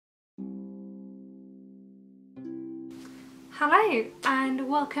Hello and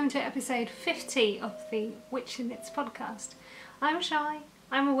welcome to episode 50 of the Witch and Knits podcast. I'm Shy,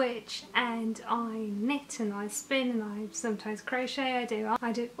 I'm a witch, and I knit and I spin and I sometimes crochet.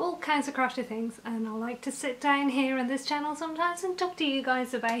 I do all kinds of crafty things, and I like to sit down here on this channel sometimes and talk to you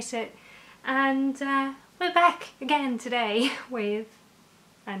guys about it. And we're back again today with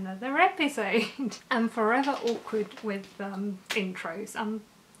another episode. I'm forever awkward with intros, I'm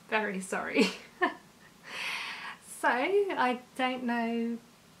very sorry. So, I don't know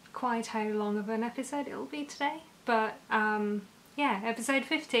quite how long of an episode it'll be today, but yeah, episode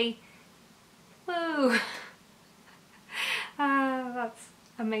 50. Woo! That's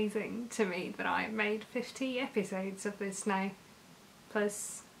amazing to me that I made 50 episodes of this now,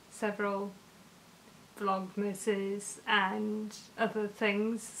 plus several vlogmases and other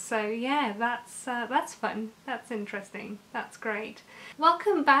things. So yeah, that's fun, that's interesting, that's great.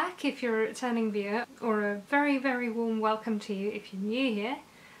 Welcome back if you're a returning viewer, or a very, very warm welcome to you if you're new here.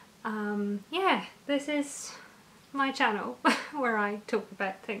 Yeah, this is my channel where I talk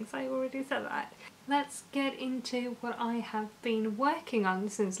about things. I already said that. Let's get into what I have been working on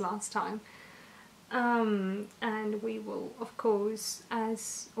since last time. And we will, of course,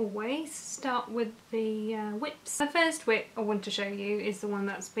 as always, start with the whips. The first whip I want to show you is the one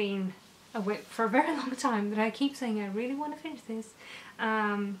that's been a whip for a very long time, that I keep saying I really want to finish this.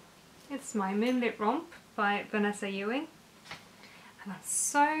 It's my Moonlit Romp by Vanessa Ewing. And I'm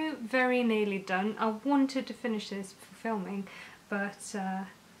so very nearly done. I wanted to finish this for filming, but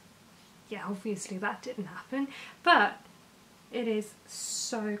yeah, obviously that didn't happen. But it is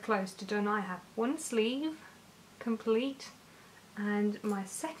so close to done. I have one sleeve complete and my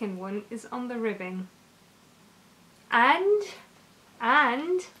second one is on the ribbing. And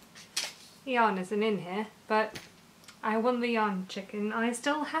the yarn isn't in here, but I won the yarn chicken. I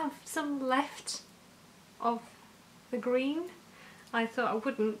still have some left of the green. I thought I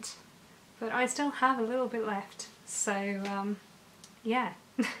wouldn't, but I still have a little bit left. So yeah.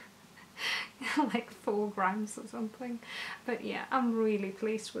 Like 4 grams or something. But yeah, I'm really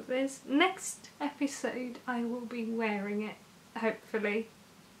pleased with this. Next episode I will be wearing it, hopefully,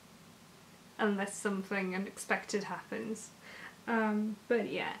 unless something unexpected happens. But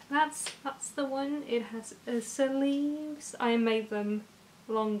yeah, that's the one. It has sleeves. I made them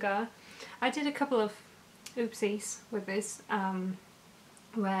longer. I did a couple of oopsies with this,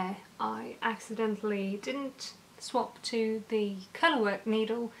 where I accidentally didn't swap to the colourwork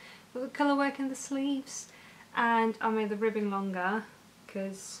needle with the colourwork in the sleeves, and I made the ribbing longer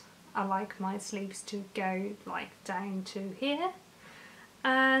because I like my sleeves to go like down to here,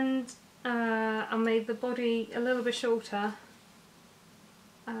 and I made the body a little bit shorter.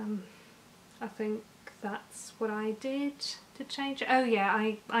 I think that's what I did to change it. Oh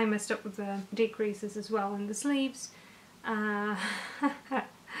yeah, I messed up with the decreases as well in the sleeves.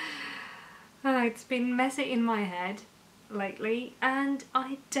 It's been messy in my head lately, and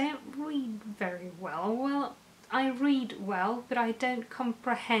I don't read very well. Well, I read well, but I don't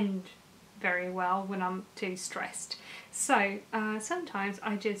comprehend very well when I'm too stressed. So sometimes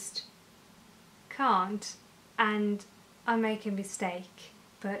I just can't, and I make a mistake,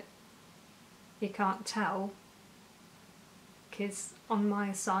 but you can't tell, because on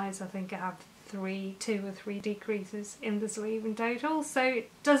my size I think I have 2 or 3 decreases in the sleeve in total, so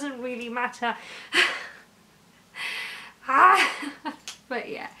it doesn't really matter. But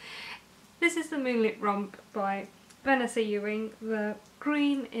yeah, this is the Moonlit Romp by Vanessa Ewing. The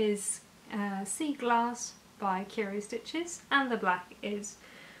green is Sea Glass by CurioStitches, and the black is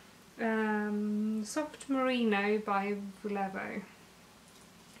Soft Merino by Woolevo.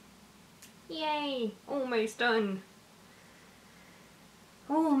 Yay! Almost done.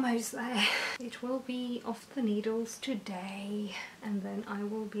 Almost there. It will be off the needles today, and then I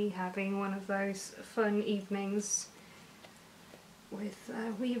will be having one of those fun evenings with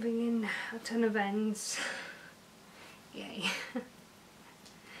weaving in a ton of ends. Yay.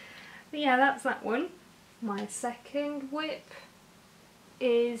 But yeah, that's that one. My second whip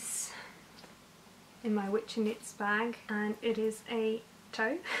is in my Witch and Knits bag, and it is a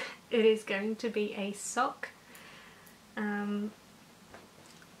toe. It is going to be a sock, knit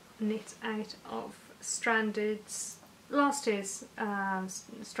out of last year's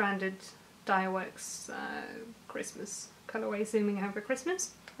stranded Dyeworks Christmas colourway, zooming over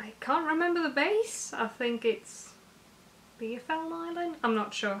Christmas. I can't remember the base. I think it's Leviathan Island. I'm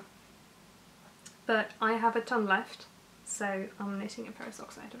not sure. But I have a ton left, so I'm knitting a pair of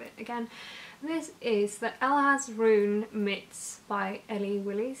socks out of it again. This is the Elhaz Rune Mitts by Elly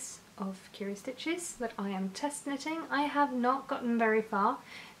Willis of CurioStitches that I am test knitting. I have not gotten very far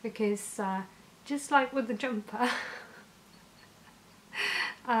because just like with the jumper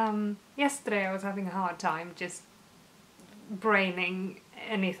Yesterday I was having a hard time just braining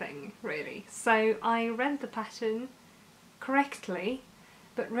anything really, so I read the pattern correctly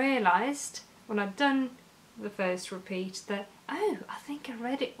but realised when I'd done the first repeat that, oh, I think I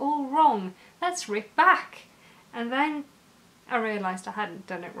read it all wrong, let's rip back, and then I realised I hadn't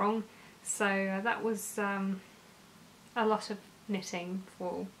done it wrong, so that was a lot of knitting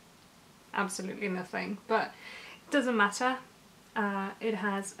for absolutely nothing, but it doesn't matter. It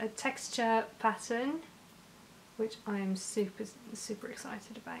has a texture pattern which I am super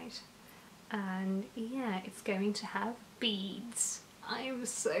excited about, and yeah, it's going to have beads. I am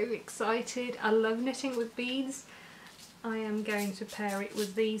so excited. I love knitting with beads. I am going to pair it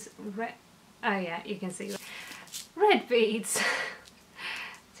with these red, oh yeah, you can see that, red beads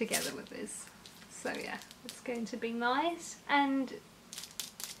together with this. So yeah, it's going to be nice, and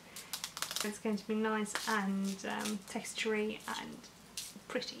textury and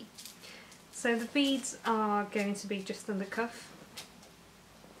pretty. So the beads are going to be just on the cuff.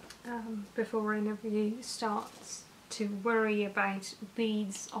 Before any of you starts to worry about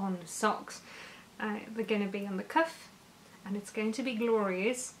beads on socks, they're going to be on the cuff, and it's going to be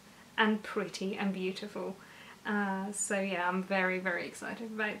glorious and pretty and beautiful. So yeah, I'm very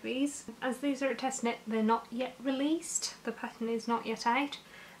excited about these. As these are a test knit, they're not yet released. The pattern is not yet out.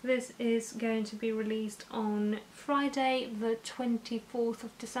 This is going to be released on Friday the 24th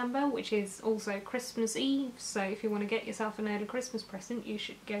of December, which is also Christmas Eve, so if you want to get yourself an early Christmas present you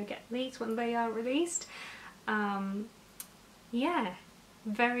should go get these when they are released. Yeah,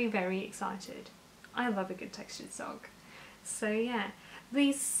 very excited. I love a good textured sock. So yeah,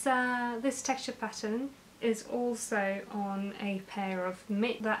 this texture pattern is also on a pair of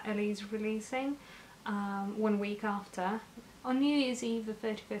mitt that Elly's releasing 1 week after. On New Year's Eve, the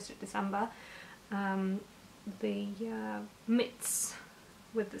 31st of December, the mitts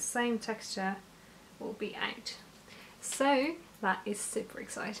with the same texture will be out. So that is super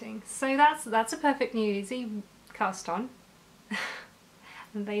exciting. So that's a perfect New Year's Eve cast on.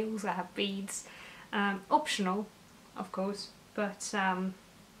 And they also have beads. Optional, of course, but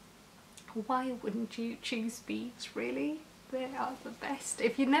why wouldn't you choose beads, really? They are the best.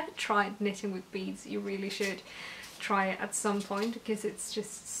 If you've never tried knitting with beads, you really should try it at some point, because it's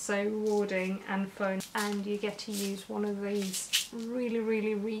just so rewarding and fun, and you get to use one of these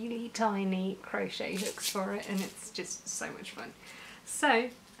really tiny crochet hooks for it, and it's just so much fun. So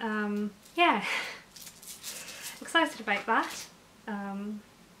yeah, excited about that. And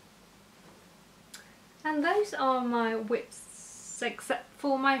those are my whips, except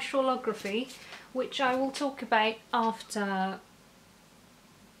for my Shawlography, which I will talk about after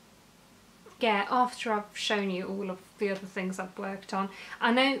I've shown you all of the other things I've worked on.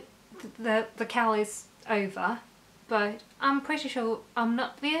 I know the CAL is over, but I'm pretty sure I'm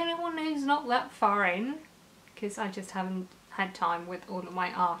not the only one who's not that far in, because I just haven't had time with all of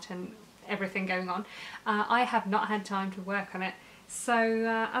my art and everything going on. I have not had time to work on it,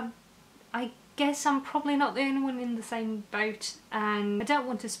 so I guess I'm probably not the only one in the same boat, and I don't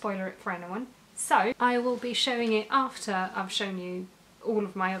want to spoiler it for anyone. So I will be showing it after I've shown you all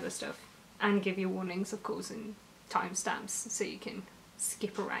of my other stuff, and give you warnings, of course, and timestamps so you can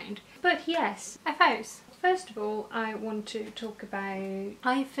skip around. But yes, FOs. First of all, I want to talk about,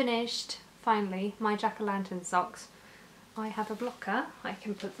 I finished finally my Jacque-Ô-Lanterne socks. I have a blocker I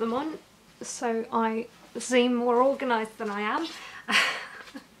can put them on, so I seem more organised than I am.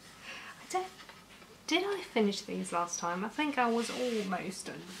 Did I finish these last time? I think I was almost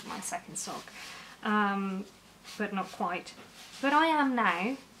done with my second sock, but not quite. But I am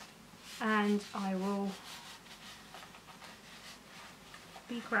now, and I will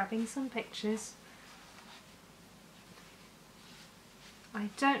be grabbing some pictures. I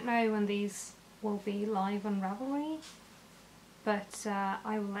don't know when these will be live on Ravelry, but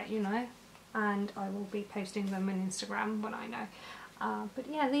I will let you know, and I will be posting them on Instagram when I know. But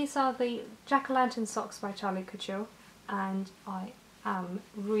yeah, these are the Jacque-Ô-Lanterne socks by CharleeCouture, and I am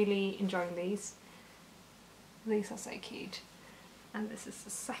really enjoying these. These are so cute. And this is the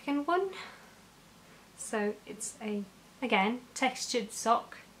second one. So it's a, again, textured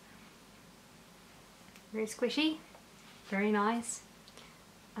sock. Very squishy, very nice.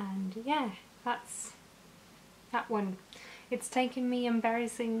 And yeah, that's that one. It's taken me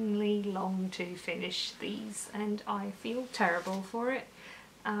embarrassingly long to finish these, and I feel terrible for it.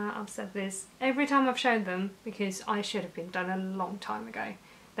 I've said this every time I've shown them, because I should have been done a long time ago.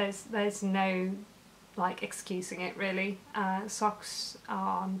 There's no like excusing it, really. Socks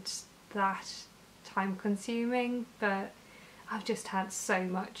aren't that time consuming, but I've just had so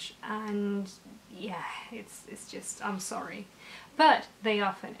much, and yeah, it's just, I'm sorry. But they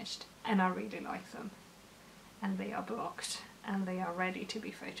are finished and I really like them. And they are blocked and they are ready to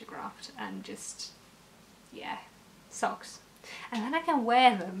be photographed and just, yeah, socks. And then I can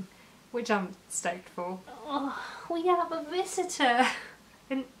wear them, which I'm stoked for. Oh, we have a visitor!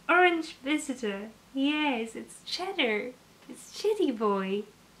 An orange visitor. Yes, it's Cheddar. It's Chitty Boy.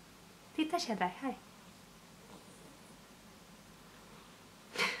 Tita Cheddar, hi.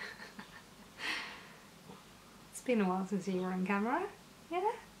 It's been a while since you were on camera.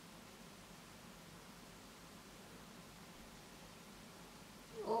 Yeah?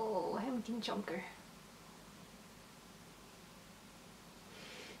 Oh, Hemkin Chonker.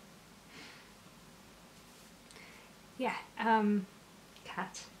 Yeah,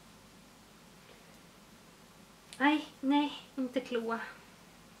 cat. Nej, inte kloa.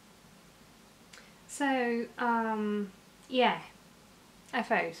 So, yeah,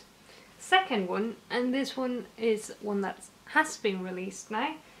 FOs. Second one, and this one is one that has been released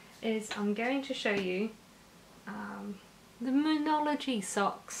now, is I'm going to show you the Moonology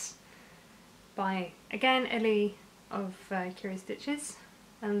Socks by, again, Elly of CurioStitches,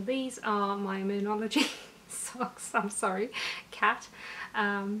 and these are my Moonology socks, I'm sorry, cat.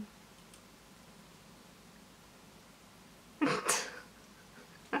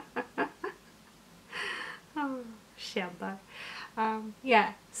 Oh, Shelby.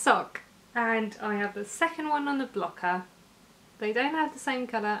 Yeah, sock. And I have the second one on the blocker. They don't have the same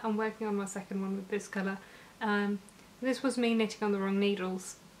colour. I'm working on my second one with this colour. This was me knitting on the wrong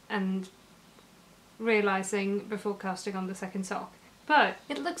needles and realising before casting on the second sock. But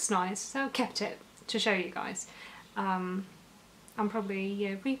it looks nice, so I kept it to show you guys. I'm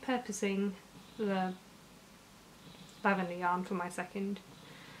probably repurposing the lavender yarn for my second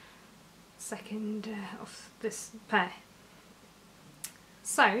of this pair.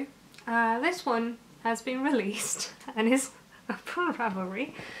 So this one has been released and is upon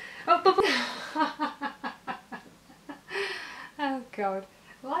Ravelry. Oh god,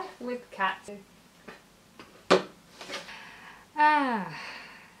 life with cats.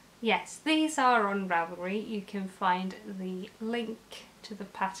 Yes, these are on Ravelry. You can find the link to the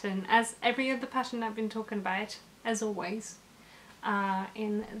pattern, as every other pattern I've been talking about, as always,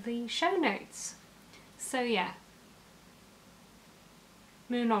 in the show notes. So yeah,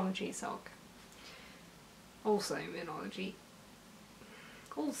 Moonology sock. Also Moonology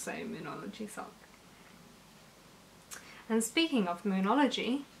sock. And speaking of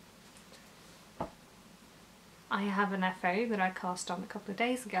Moonology, I have an FO that I cast on a couple of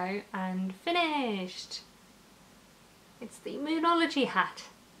days ago and finished. It's the Moonology Hat,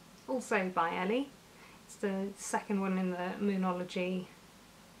 also by Elly. It's the second one in the Moonology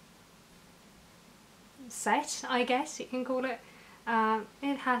set, I guess you can call it.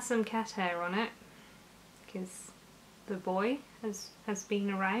 It has some cat hair on it because the boy has been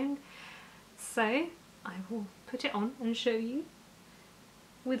around. So I will put it on and show you.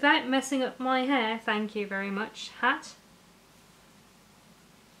 Without messing up my hair, thank you very much. Hat.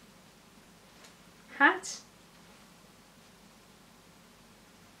 Hat.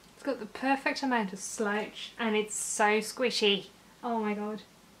 It's got the perfect amount of slouch and it's so squishy. Oh my god.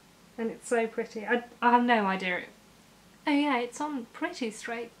 And it's so pretty. I have no idea. Oh yeah, it's on pretty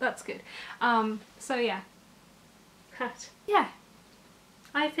straight. That's good. So yeah. Hat. Yeah.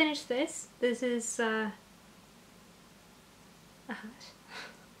 I finished this. This is a hat.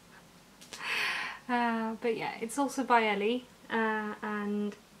 But yeah, it's also by Elly,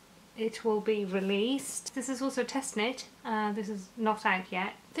 and it will be released. This is also test knit. This is not out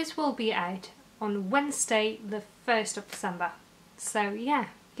yet. This will be out on Wednesday the 1st of December. So yeah,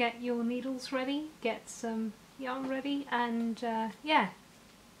 get your needles ready, get some yarn ready, and yeah,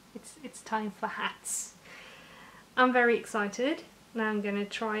 it's time for hats. I'm very excited. Now I'm going to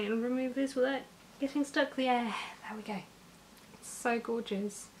try and remove this without getting stuck there. There we go. It's so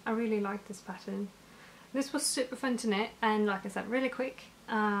gorgeous. I really like this pattern. This was super fun to knit, and like I said, really quick.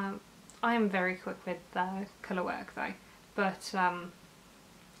 I am very quick with colour work though, but I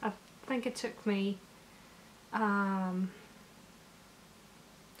think it took me, I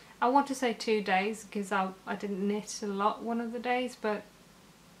want to say 2 days because I didn't knit a lot one of the days, but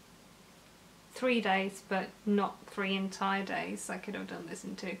 3 days, but not 3 entire days. I could have done this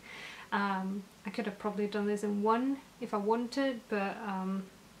in 2. I could have probably done this in 1 if I wanted, but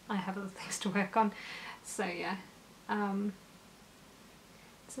I have other things to work on. So yeah,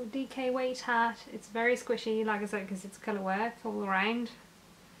 it's a DK weight hat. It's very squishy, like I said, because it's colour work all around.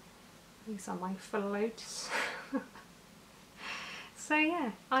 These are my floats. So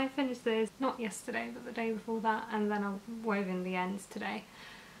yeah, I finished this not yesterday but the day before that, and then I wove in the ends today.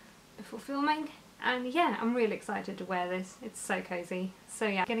 for filming. And yeah, I'm really excited to wear this. It's so cozy. So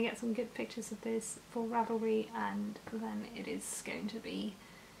yeah, I'm going to get some good pictures of this for Ravelry, and then it is going to be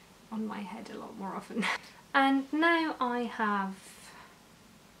on my head a lot more often. And now I have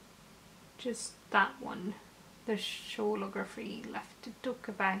just that one, the Shawlography, left to talk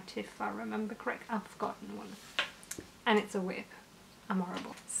about, if I remember correct. I've forgotten one. And it's a whip. I'm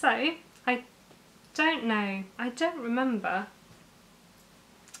horrible. So, I don't know, I don't remember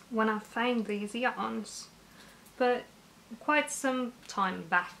when I found these yarns, but quite some time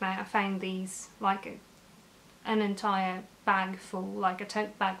back now I found these, like an entire bag full, like a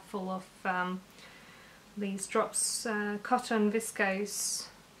tote bag full of these Drops cotton viscose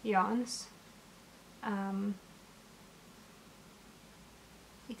yarns.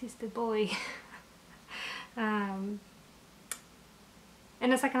 It is the boy. In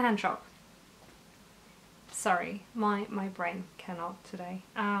a second-hand shop. Sorry, my brain cannot today.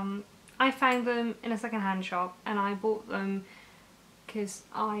 I found them in a second-hand shop and I bought them because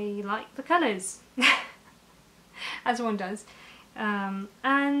I like the colours, as one does.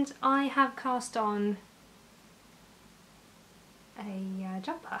 And I have cast on a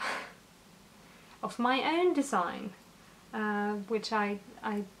jumper of my own design, which it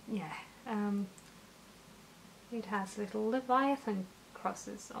has little Leviathan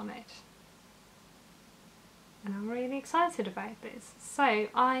crosses on it. And I'm really excited about this. So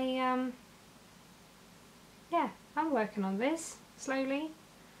I'm working on this slowly,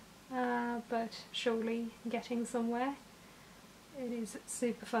 but surely getting somewhere. It is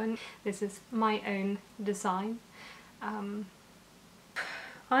super fun. This is my own design.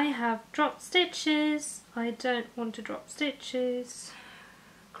 I have dropped stitches. I don't want to drop stitches.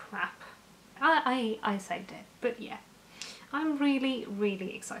 Crap. I saved it, but yeah. I'm really,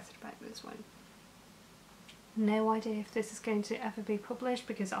 really excited about this one. No idea if this is going to ever be published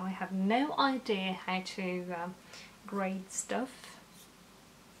because I have no idea how to grade stuff,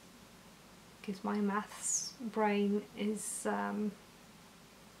 because my maths brain is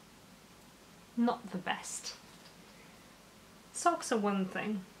not the best. Socks are one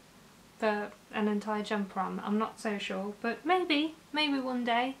thing, but an entire jumper I'm not so sure, but maybe one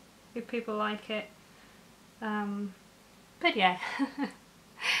day if people like it. But yeah,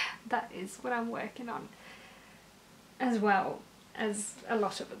 that is what I'm working on, as well as a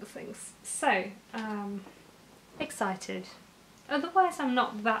lot of other things. So, excited. Otherwise I'm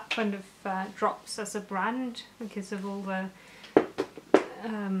not that fond of Drops as a brand because of all the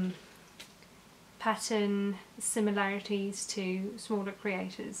pattern similarities to smaller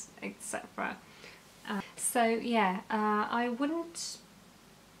creators, etc. So yeah, I wouldn't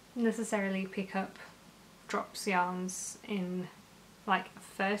necessarily pick up Drops yarns in like a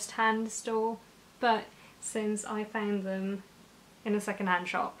first-hand store, but since I found them in a second-hand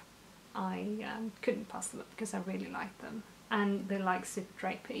shop, I couldn't pass them up because I really like them, and they're like super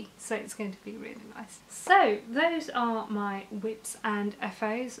drapey, so it's going to be really nice. So those are my whips and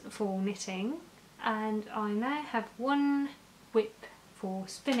FOs for knitting, and I now have one whip for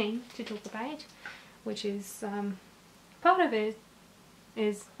spinning to talk about, which is part of it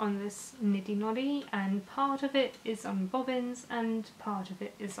is on this niddy noddy, and part of it is on bobbins, and part of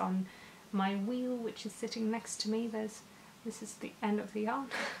it is on my wheel, which is sitting next to me. This is the end of the yarn.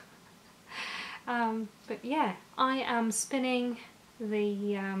 But yeah, I am spinning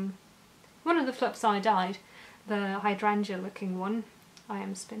the one of the fluffs I dyed, the hydrangea looking one. I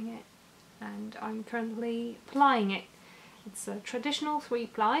am spinning it, and I'm currently plying it. It's a traditional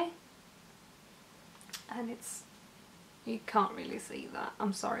 3-ply, and it's, you can't really see that,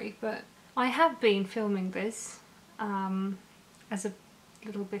 I'm sorry, but I have been filming this as a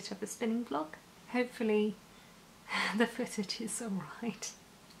little bit of a spinning vlog. Hopefully the footage is alright,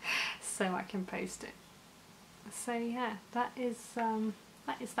 so I can post it. So yeah, that is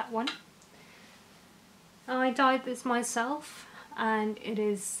that one. I dyed this myself, and it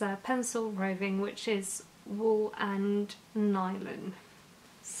is pencil roving, which is wool and nylon.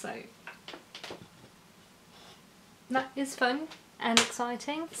 So that is fun and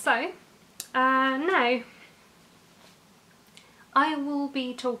exciting. So now I will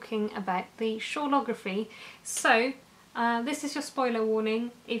be talking about the Shawlography. So this is your spoiler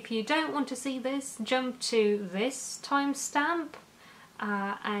warning. If you don't want to see this, jump to this timestamp,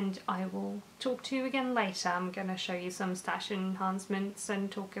 and I will talk to you again later. I'm going to show you some stash enhancements and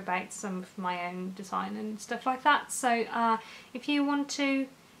talk about some of my own design and stuff like that. So if you want to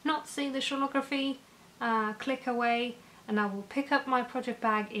not see the Shawlography, click away, and I will pick up my project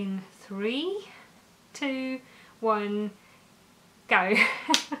bag in 3, 2, 1, go.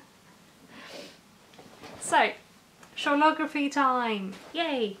 So, Shawlography time!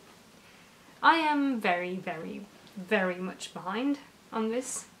 Yay! I am very, very, very much behind on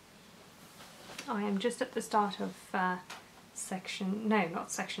this. I am just at the start of section, no,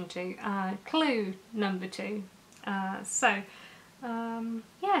 not section 2, clue number 2. Yeah,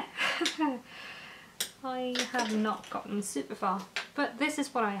 I have not gotten super far, but this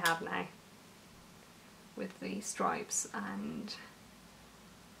is what I have now, with the stripes and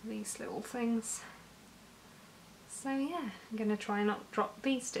these little things. So yeah, I'm going to try and not drop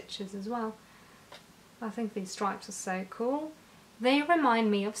these stitches as well. I think these stripes are so cool. They remind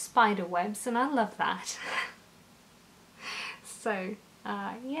me of spider webs and I love that. So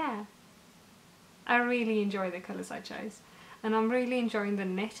yeah, I really enjoy the colours I chose, and I'm really enjoying the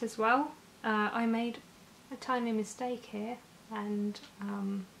knit as well. I made a tiny mistake here and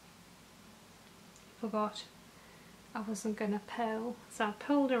forgot I wasn't going to purl, so I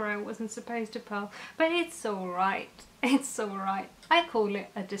pulled her out, wasn't supposed to purl, but it's alright, it's alright. I call it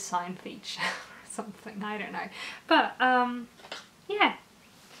a design feature or something, I don't know. But yeah,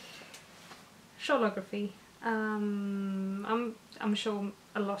 Shawlography. I'm sure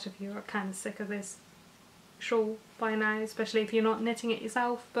a lot of you are kind of sick of this shawl by now, especially if you're not knitting it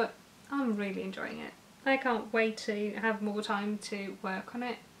yourself, but I'm really enjoying it. I can't wait to have more time to work on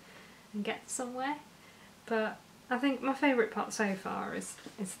it and get somewhere. But I think my favourite part so far is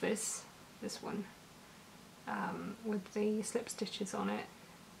this one with the slip stitches on it,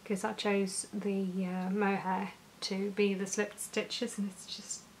 because I chose the mohair to be the slip stitches, and it's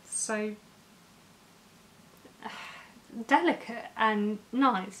just so delicate and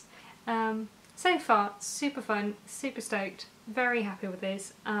nice. So far, super fun, super stoked, very happy with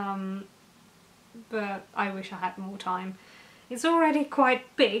this, but I wish I had more time. It's already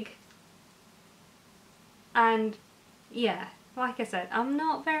quite big, and yeah, like I said, I'm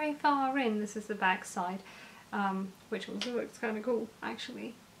not very far in. This is the back side, which also looks kind of cool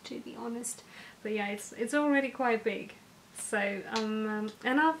actually, to be honest. But yeah, it's already quite big. So and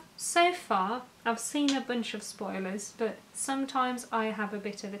so far I've seen a bunch of spoilers, but sometimes I have a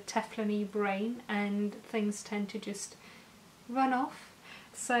bit of a Teflon-y brain and things tend to just run off,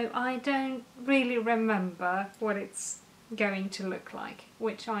 so I don't really remember what it's going to look like,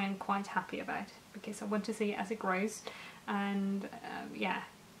 which I am quite happy about because I want to see it as it grows. And yeah,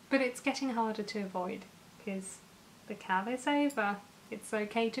 but it's getting harder to avoid because the CAL is over. It's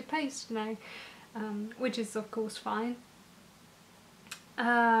okay to post now, which is of course fine.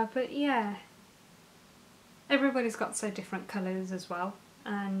 But yeah, everybody's got so different colours as well,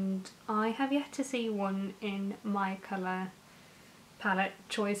 and I have yet to see one in my colour palette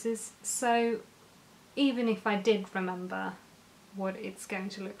choices, so even if I did remember what it's going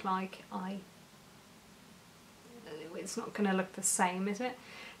to look like, it's not going to look the same, is it?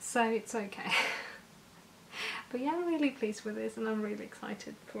 So it's okay. But yeah, I'm really pleased with this and I'm really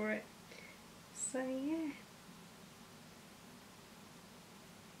excited for it. So yeah.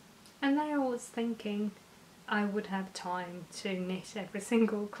 And I was thinking I would have time to knit every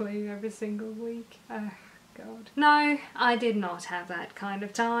single clue every single week. Oh god. No, I did not have that kind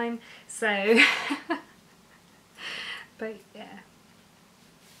of time, so but yeah.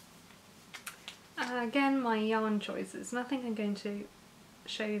 Again, my yarn choices. Nothing I'm going to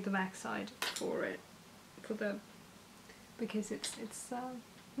show you the backside for it, because it's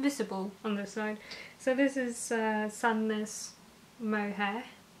visible on this side. So this is Sandness mohair,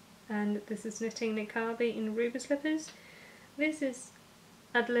 and this is knitting Nikabi in Ruby Slippers. This is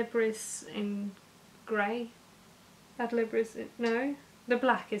Adlibris in grey. Adlibris, no, the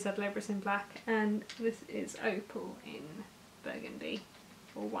black is Adlibris in black, and this is Opal in burgundy,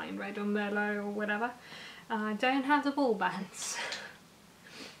 or wine red or merlot or whatever. I don't have the ball bands,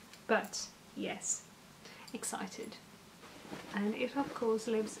 but yes, excited. And it of course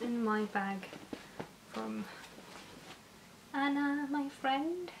lives in my bag from Anna, my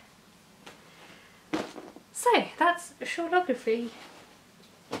friend. So that's Shawlography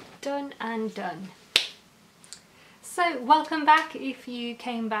done and done. So welcome back if you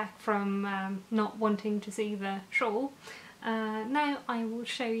came back from not wanting to see the shawl. Now I will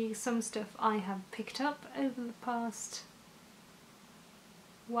show you some stuff I have picked up over the past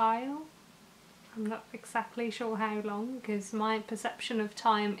while. I'm not exactly sure how long because my perception of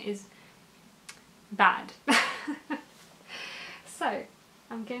time is bad. So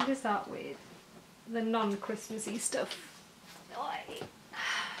I'm going to start with the non-Christmassy stuff.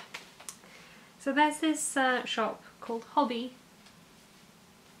 So there's this shop called Hobby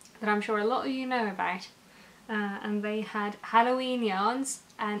that I'm sure a lot of you know about, and they had Halloween yarns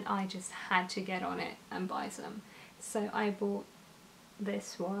and I just had to get on it and buy some. So I bought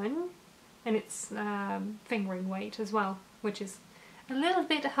this one, and it's fingering weight as well, which is a little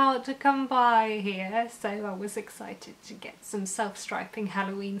bit hard to come by here, so I was excited to get some self-striping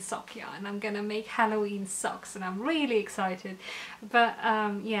Halloween sock yarn. I'm gonna make Halloween socks and I'm really excited. But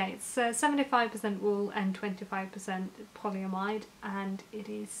yeah, it's 75% wool and 25% polyamide, and it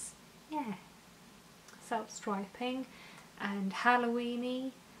is, yeah, self-striping and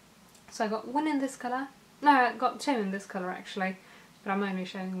Halloweeny. So I got one in this colour. No, I got two in this colour actually, but I'm only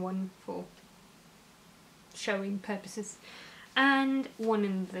showing one for showing purposes. And one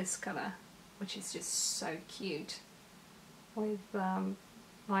in this colour, which is just so cute, with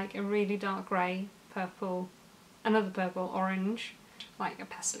like a really dark grey, purple, another purple, orange, like a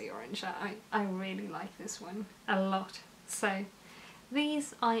pastel orange. I really like this one a lot. So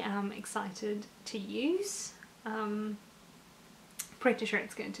these I am excited to use. Pretty sure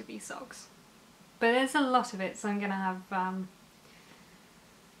it's going to be socks, but there's a lot of it, so I'm going to have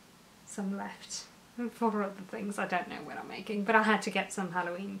some left for other things. I don't know what I'm making, but I had to get some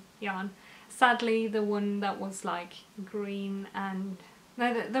Halloween yarn. Sadly, the one that was like green and...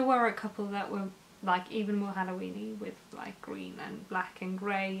 no, there were a couple that were like even more Halloweeny, with like green and black and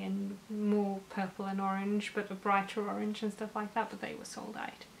grey and more purple and orange, but a brighter orange and stuff like that, but they were sold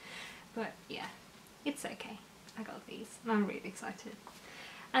out. But yeah, it's okay. I got these and I'm really excited.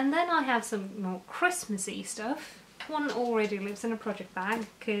 And then I have some more Christmassy stuff. One already lives in a project bag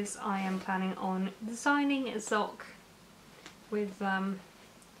because I am planning on designing a sock with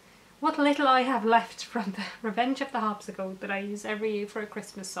what little I have left from the Revenge of the Harpsichord that I use every year for a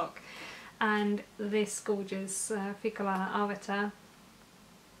Christmas sock, and this gorgeous Ficolana Arbiter.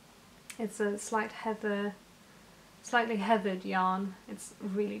 It's a slightly heathered yarn. It's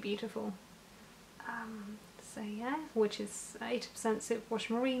really beautiful. So yeah, which is 80% superwash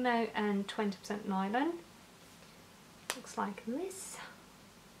merino and 20% nylon. Looks like this.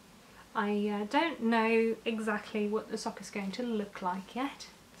 I don't know exactly what the sock is going to look like yet,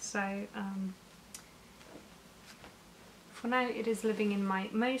 so for now it is living in my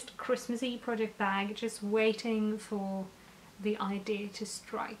most Christmassy project bag, just waiting for the idea to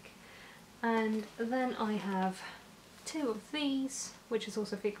strike. And then I have two of these, which is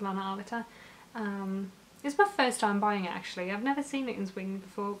also Ficolana Arbiter. It's my first time buying it actually. I've never seen it in Sweden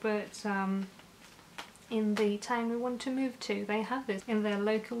before, but in the town we want to move to, they have this in their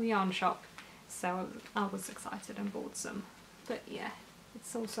local yarn shop, so I was excited and bought some. But yeah,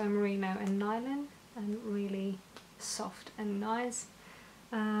 it's also merino and nylon and really soft and nice.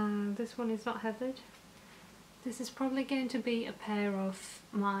 This one is not heathered. This is probably going to be a pair of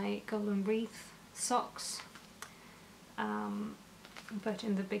my Golden Wreath socks, but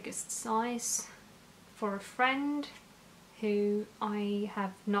in the biggest size, for a friend who I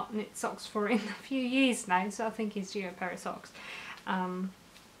have not knit socks for in a few years now, so I think he's due a pair of socks. So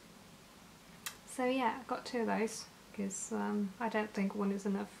yeah, I got two of those because I don't think one is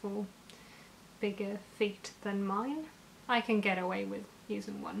enough for bigger feet than mine. I can get away with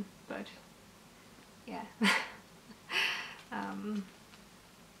using one, but yeah.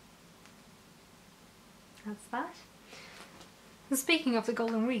 That's that. And speaking of the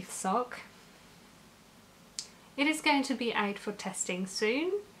Golden Wreath sock, it is going to be out for testing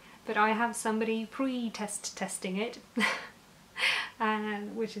soon, but I have somebody testing it,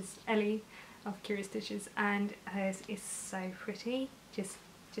 which is Elly of Curio Stitches, and hers is so pretty. Just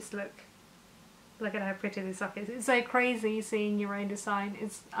look at how pretty this sock is. It's so crazy seeing your own design.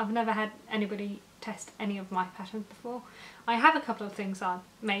 I've never had anybody test any of my patterns before. I have a couple of things I've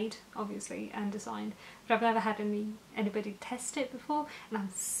made, obviously, and designed, but I've never had anybody test it before, and I'm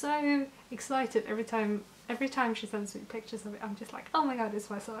so excited every time she sends me pictures of it. I'm just like, oh my god, it's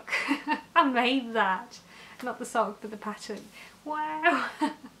my sock. I made that. Not the sock, but the pattern. Wow.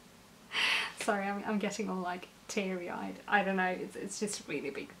 Sorry, I'm getting all like teary-eyed. I don't know, it's just really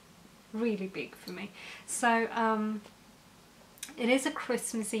big for me. So it is a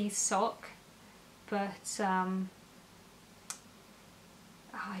Christmassy sock, but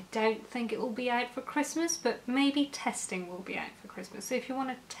I don't think it will be out for Christmas, but maybe testing will be out for Christmas. So if you want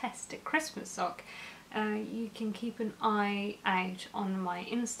to test a Christmas sock, you can keep an eye out on my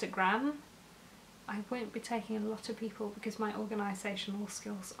Instagram. I won't be taking a lot of people because my organisational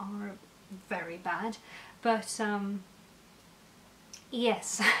skills are very bad, but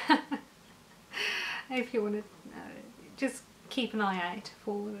yes. If you want to just keep an eye out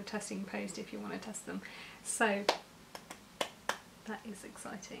for the testing post if you want to test them. So that is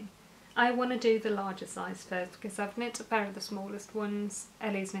exciting. I want to do the larger size first because I've knit a pair of the smallest ones,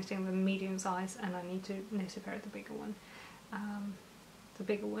 Elly's knitting the medium size, and I need to knit a pair of the bigger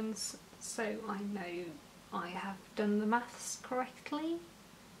ones, so I know I have done the maths correctly.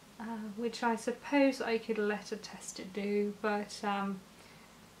 which I suppose I could let a tester do, but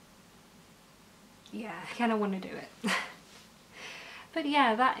yeah, I kind of want to do it. But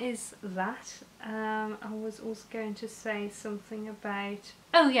yeah, that is that. I was also going to say something about,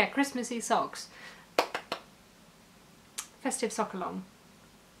 oh yeah, Christmassy socks. Festive sock along.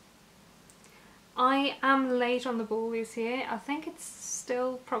 I am late on the ball this year. I think it's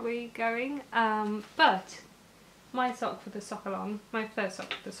still probably going, but my sock for the sock along, my first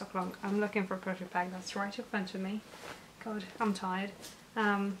sock for the sock along, I'm looking for a project bag that's right in front of me. God, I'm tired.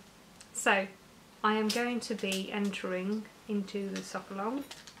 So I am going to be entering into the sock along,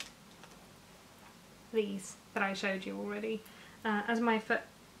 these that I showed you already, as my first.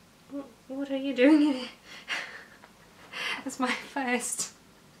 What are you doing in here? As my first.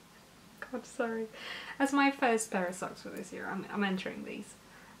 God, sorry. As my first pair of socks for this year, I'm entering these.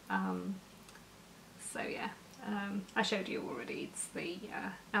 So yeah, I showed you already. It's the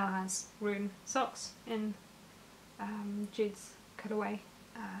Elhaz Rune Socks in Jude's cutaway,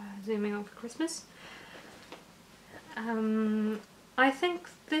 zooming on for Christmas. I think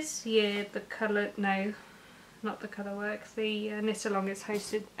this year the colour, no, not the colour work, the knit along is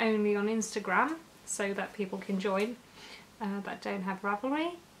hosted only on Instagram so that people can join that don't have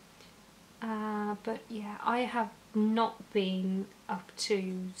Ravelry. But yeah, I have not been up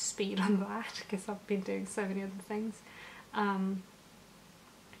to speed on that because I've been doing so many other things.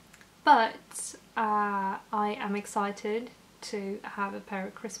 But I am excited to have a pair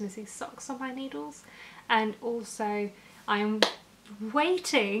of Christmassy socks on my needles, and also I'm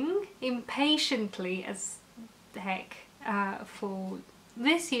waiting impatiently as heck for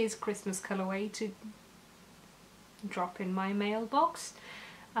this year's Christmas colourway to drop in my mailbox.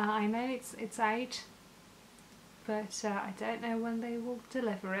 I know it's out, but I don't know when they will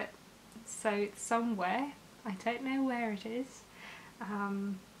deliver it. So it's somewhere. I don't know where it is.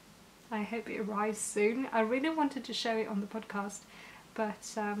 I hope it arrives soon. I really wanted to show it on the podcast,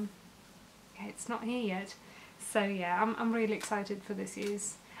 but yeah, it's not here yet. So yeah, I'm really excited for this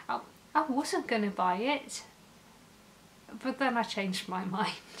year's. I wasn't going to buy it, but then I changed my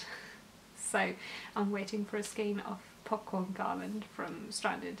mind. So I'm waiting for a skein of popcorn garland from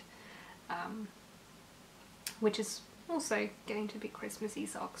Stranded, which is also going to be Christmassy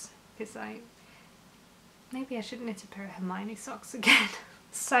socks, because maybe I should knit a pair of Hermione socks again.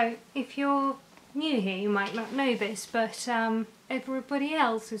 So if you're new here, you might not know this, but everybody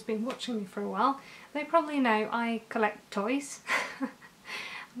else who's been watching me for a while, they probably know I collect toys. I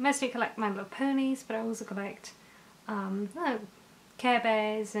mostly collect My Little Ponies, but I also collect Care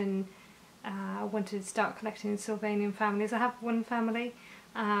Bears, and I wanted to start collecting Sylvanian families. I have one family,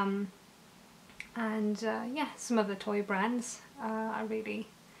 and yeah, some other toy brands. I really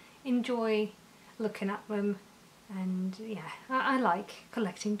enjoy looking at them, and yeah, I like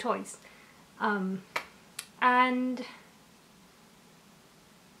collecting toys. And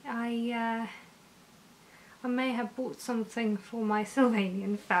I may have bought something for my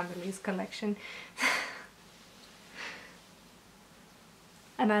Sylvanian families collection.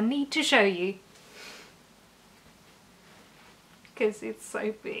 And I need to show you, because it's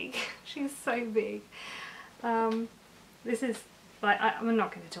so big. She's so big. This is like, I'm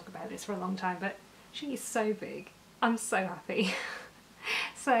not going to talk about this for a long time, but she is so big. I'm so happy.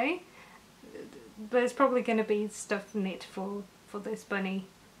 So there's probably going to be stuff knit for this bunny.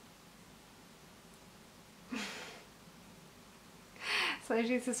 So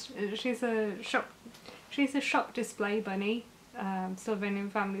she's a shop display bunny. Sylvanian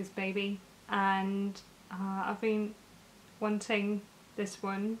family's baby, and I've been wanting this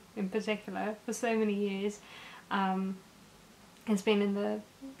one in particular for so many years. It's been in the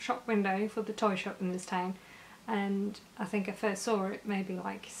shop window for the toy shop in this town, and I think I first saw it maybe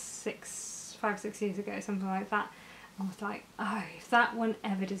like 5-6 years ago, something like that. I was like, oh, if that one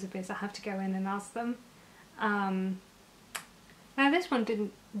ever disappears, I have to go in and ask them. Now this one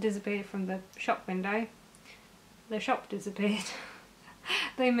didn't disappear from the shop window. The shop disappeared.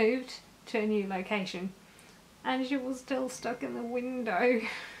 They moved to a new location, and she was still stuck in the window.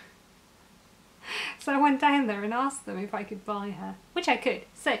 So I went down there and asked them if I could buy her, which I could.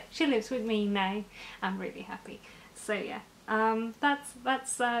 So she lives with me now. I'm really happy. So yeah,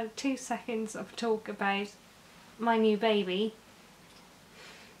 that's 2 seconds of talk about my new baby.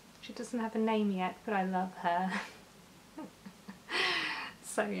 She doesn't have a name yet, but I love her.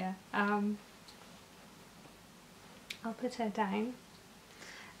 So yeah, I'll put her down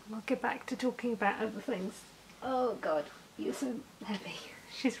and I'll get back to talking about other things. Oh god, you're so heavy.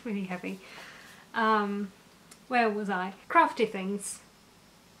 She's really heavy. Where was I? Crafty things.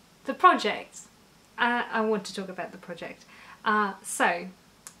 The project. I want to talk about the project. So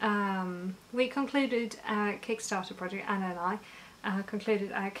we concluded our Kickstarter project, Anna and I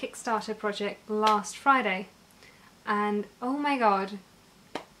concluded our Kickstarter project last Friday, and oh my god,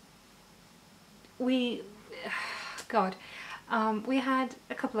 we had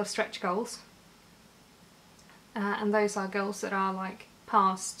a couple of stretch goals, and those are goals that are like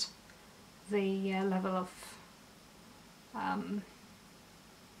past the level of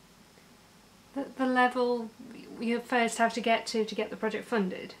the level you first have to get the project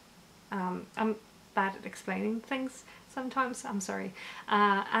funded. I'm bad at explaining things sometimes, I'm sorry.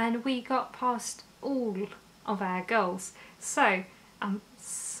 And we got past all of our goals, so I'm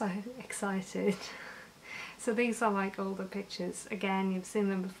so excited. So these are like all the pictures, again you've seen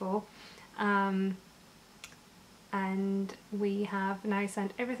them before, and we have now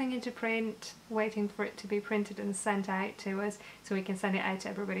sent everything into print, waiting for it to be printed and sent out to us so we can send it out to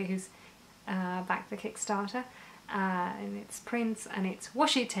everybody who's backed the Kickstarter. And it's prints and it's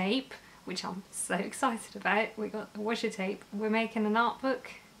washi tape, which I'm so excited about. We got the washi tape. We're making an art book.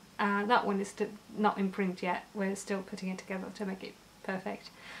 That one is still not in print yet. We're still putting it together to make it perfect.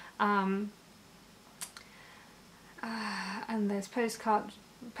 And there's postcard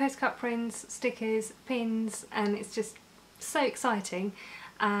prints, stickers, pins, and it's just so exciting.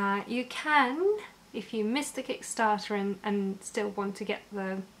 You can, if you missed the Kickstarter and still want to get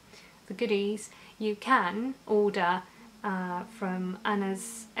the goodies, you can order from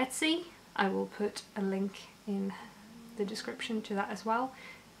Anna's Etsy. I will put a link in the description to that as well.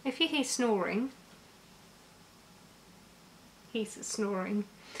 If you hear snoring, he's snoring.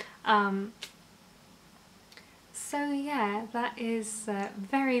 So yeah, that is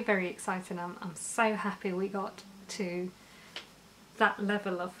very, very exciting. I'm so happy we got to that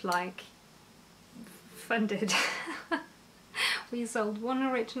level of like funded. We sold one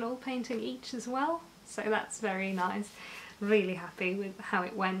original painting each as well, so that's very nice. Really happy with how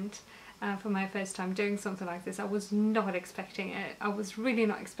it went. For my first time doing something like this, I was not expecting it. I was really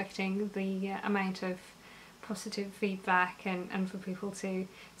not expecting the amount of positive feedback and for people to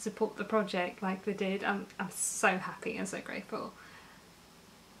support the project like they did. I'm so happy and so grateful.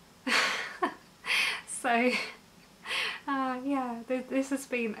 So yeah, this has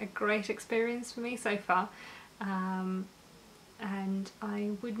been a great experience for me so far, and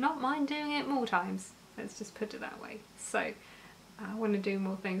I would not mind doing it more times, let's just put it that way. So I want to do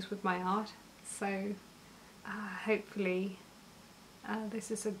more things with my art, so hopefully this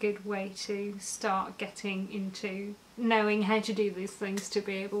is a good way to start getting into knowing how to do these things to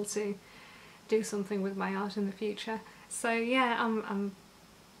be able to do something with my art in the future. So yeah, I'm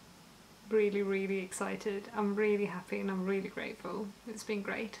really, really excited. I'm really happy and I'm really grateful. It's been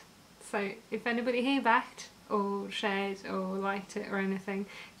great. So if anybody here backed or shared or liked it or anything,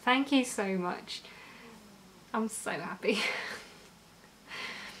 thank you so much. I'm so happy.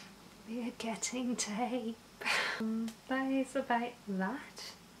 We're getting tape. That is about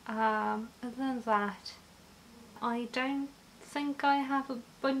that. Other than that, I don't think I have a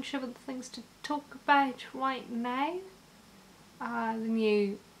bunch of other things to talk about right now. The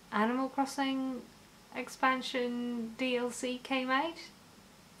new Animal Crossing expansion DLC came out.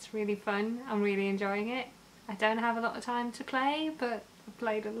 It's really fun. I'm really enjoying it. I don't have a lot of time to play, but I've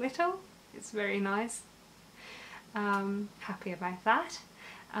played a little. It's very nice. Happy about that.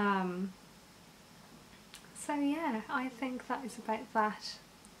 So yeah, I think that is about that.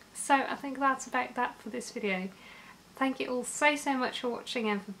 So I think that's about that for this video. Thank you all so much for watching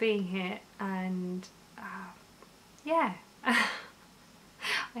and for being here, and yeah.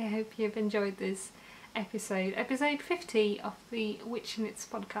 I hope you've enjoyed this episode 50 of the Witch Knits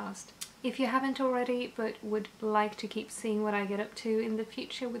podcast. If you haven't already but would like to keep seeing what I get up to in the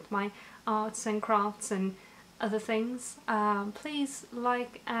future with my arts and crafts and other things, please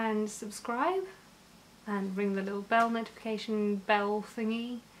like and subscribe and ring the little bell notification bell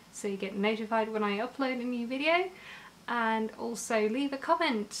thingy so you get notified when I upload a new video, and also leave a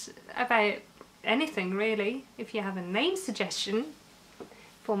comment about anything really. If you have a name suggestion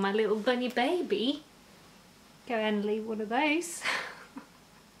for my little bunny baby, go and leave one of those.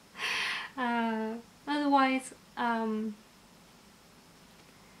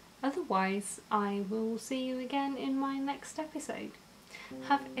 Otherwise I will see you again in my next episode.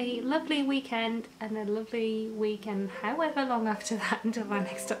 Have a lovely weekend and a lovely weekend however long after that until my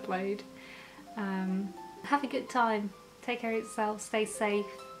next upload. Have a good time, take care of yourself, stay safe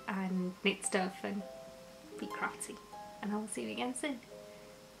and knit stuff and be crafty, and I will see you again soon.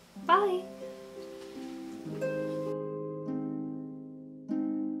 Bye!